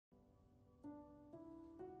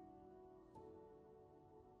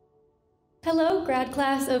Hello, grad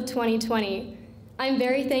class of 2020. I'm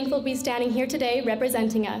very thankful to be standing here today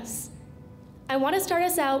representing us. I want to start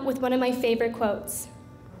us out with one of my favorite quotes.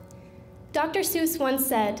 Dr. Seuss once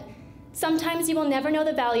said, "Sometimes you will never know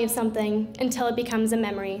the value of something until it becomes a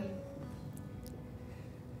memory."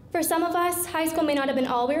 For some of us, high school may not have been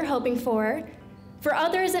all we were hoping for. For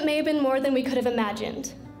others, it may have been more than we could have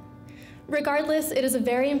imagined. Regardless, it is a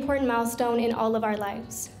very important milestone in all of our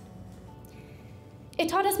lives. It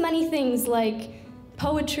taught us many things like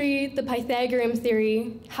poetry, the Pythagorean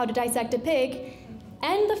theory, how to dissect a pig,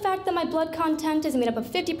 and the fact that my blood content is made up of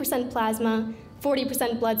 50% plasma,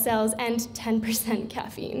 40% blood cells, and 10%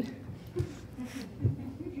 caffeine.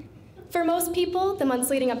 For most people, the months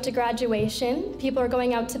leading up to graduation, people are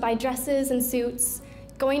going out to buy dresses and suits,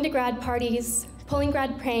 going to grad parties, pulling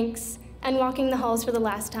grad pranks, and walking the halls for the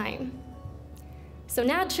last time. So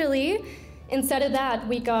naturally, instead of that,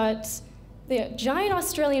 we got the giant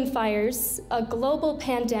Australian fires, a global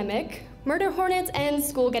pandemic, murder hornets, and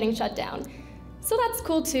school getting shut down. So that's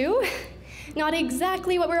cool too. Not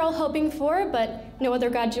exactly what we're all hoping for, but no other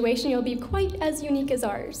graduation will be quite as unique as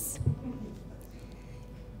ours.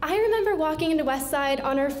 I remember walking into Westside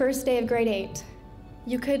on our first day of grade 8.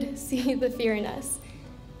 You could see the fear in us.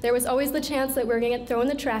 There was always the chance that we were gonna get thrown in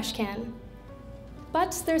the trash can.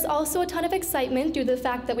 But there's also a ton of excitement due to the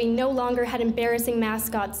fact that we no longer had embarrassing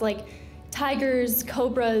mascots like tigers,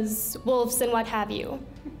 cobras, wolves, and what have you.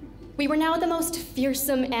 We were now the most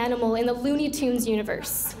fearsome animal in the Looney Tunes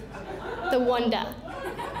universe, the Whunda.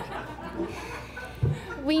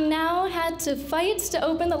 We now had to fight to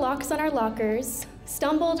open the locks on our lockers,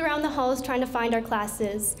 stumbled around the halls trying to find our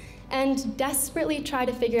classes, and desperately tried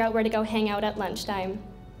to figure out where to go hang out at lunchtime.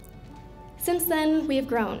 Since then, we have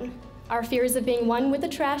grown. Our fears of being one with the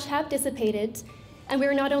trash have dissipated, and we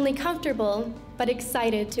are not only comfortable, but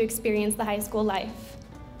excited to experience the high school life.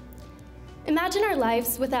 Imagine our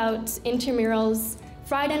lives without intramurals,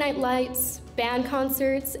 Friday night lights, band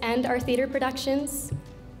concerts, and our theater productions.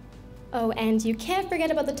 Oh, and you can't forget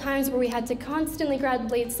about the times where we had to constantly grab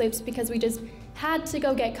late sleeps because we just had to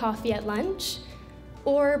go get coffee at lunch,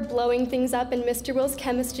 or blowing things up in Mr. Will's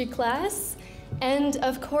chemistry class, and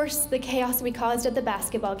of course, the chaos we caused at the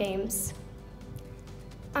basketball games.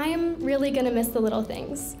 I am really gonna miss the little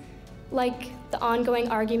things, like the ongoing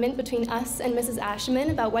argument between us and Mrs. Ashman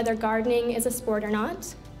about whether gardening is a sport or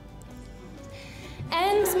not,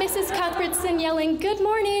 and Mrs. Cuthbertson yelling "good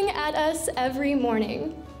morning" at us every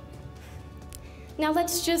morning. Now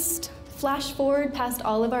let's just flash forward past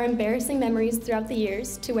all of our embarrassing memories throughout the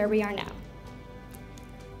years to where we are now.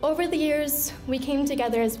 Over the years, we came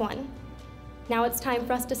together as one. Now it's time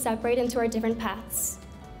for us to separate into our different paths.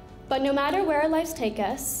 But no matter where our lives take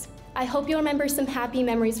us, I hope you'll remember some happy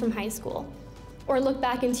memories from high school, or look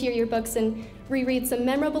back into your yearbooks and reread some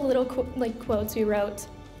memorable little quotes we wrote,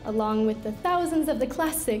 along with the thousands of the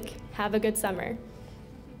classic "have a good summer."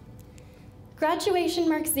 Graduation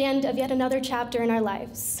marks the end of yet another chapter in our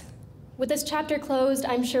lives. With this chapter closed,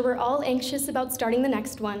 I'm sure we're all anxious about starting the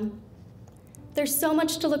next one. There's so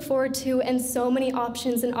much to look forward to and so many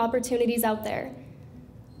options and opportunities out there.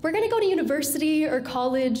 We're gonna go to university or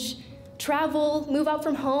college, travel, move out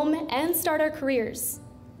from home, and start our careers.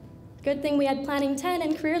 Good thing we had Planning 10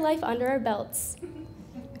 and career life under our belts.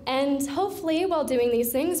 And hopefully, while doing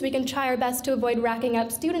these things, we can try our best to avoid racking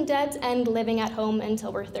up student debt and living at home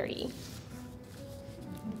until we're 30.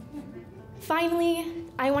 Finally,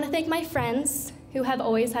 I want to thank my friends who have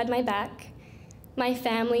always had my back, my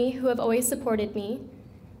family who have always supported me,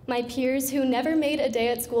 my peers who never made a day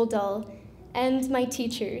at school dull, and my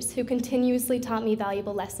teachers who continuously taught me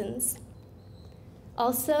valuable lessons.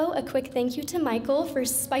 Also, a quick thank you to Michael for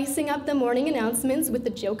spicing up the morning announcements with the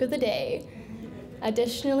joke of the day.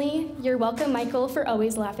 Additionally, you're welcome, Michael, for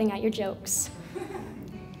always laughing at your jokes.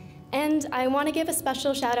 And I want to give a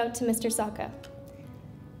special shout out to Mr. Saka.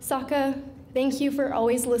 Saka, thank you for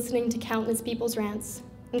always listening to countless people's rants,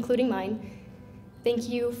 including mine. Thank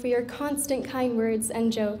you for your constant kind words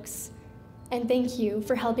and jokes. And thank you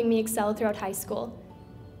for helping me excel throughout high school.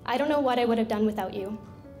 I don't know what I would have done without you.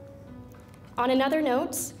 On another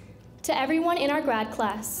note, to everyone in our grad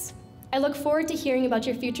class, I look forward to hearing about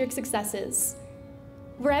your future successes.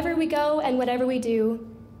 Wherever we go and whatever we do,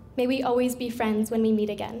 may we always be friends when we meet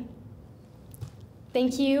again.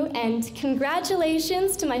 Thank you, and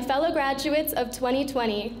congratulations to my fellow graduates of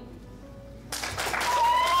 2020.